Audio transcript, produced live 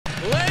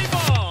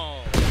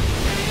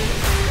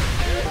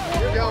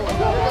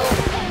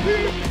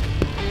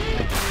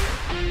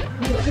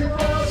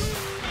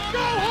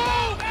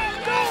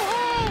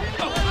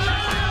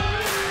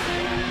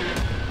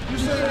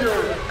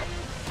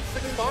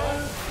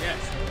Yes.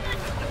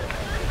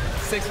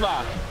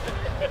 6'5".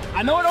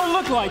 I know it don't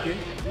look like it,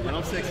 but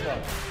I'm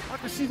 6'5". I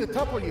can see the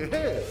top of your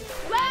head.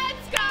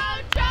 Let's go,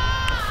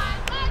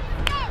 John! Let's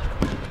go!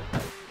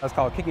 That's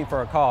called Kicking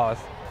for a Cause,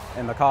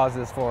 and the cause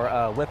is for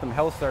Whitestown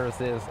Health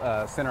Services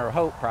Center of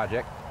Hope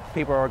project.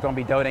 People are going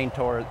to be donating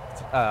towards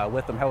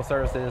Whitestown Health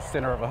Services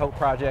Center of Hope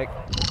project.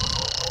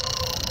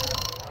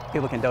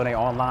 People can donate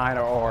online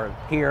or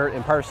here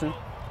in person.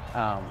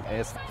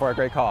 It's for a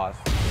great cause.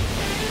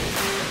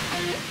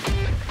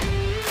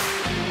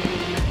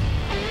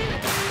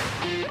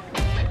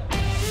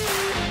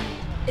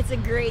 It's a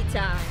great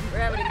time. We're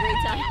having a great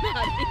time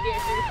out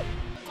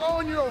here.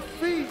 On your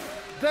feet,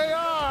 they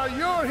are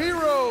your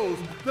heroes.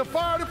 The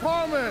fire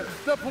department,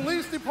 the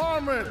police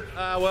department.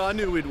 Well, I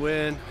knew we'd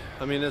win.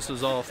 I mean, this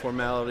was all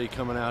formality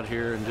coming out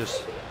here and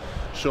just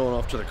showing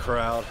off to the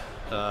crowd.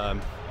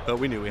 But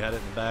we knew we had it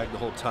in the bag the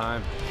whole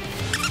time.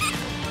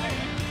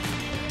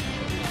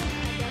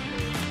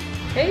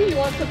 Hey, you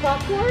want some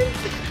popcorn?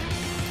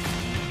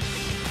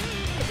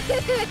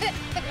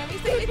 Let me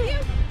stay with you.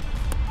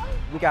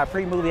 We got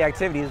pre-movie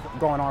activities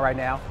going on right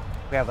now.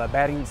 We have a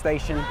batting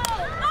station.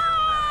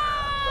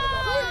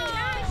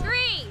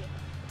 3,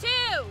 2,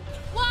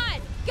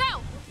 1, go!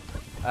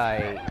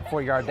 A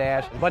 40-yard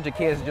dash. A bunch of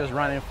kids just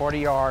running 40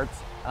 yards,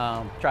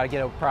 try to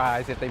get a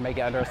prize if they make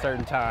it under a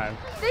certain time.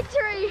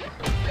 Victory!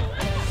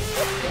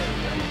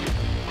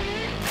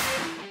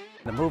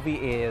 The movie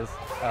is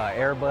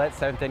Air Bud,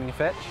 7th Inning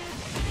Fetch.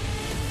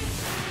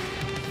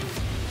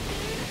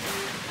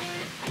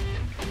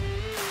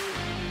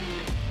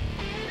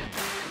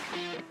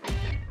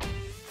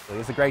 So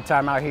it's a great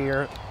time out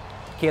here.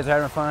 Kids are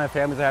having fun,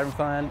 families are having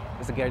fun.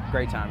 It's a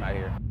great time out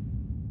here.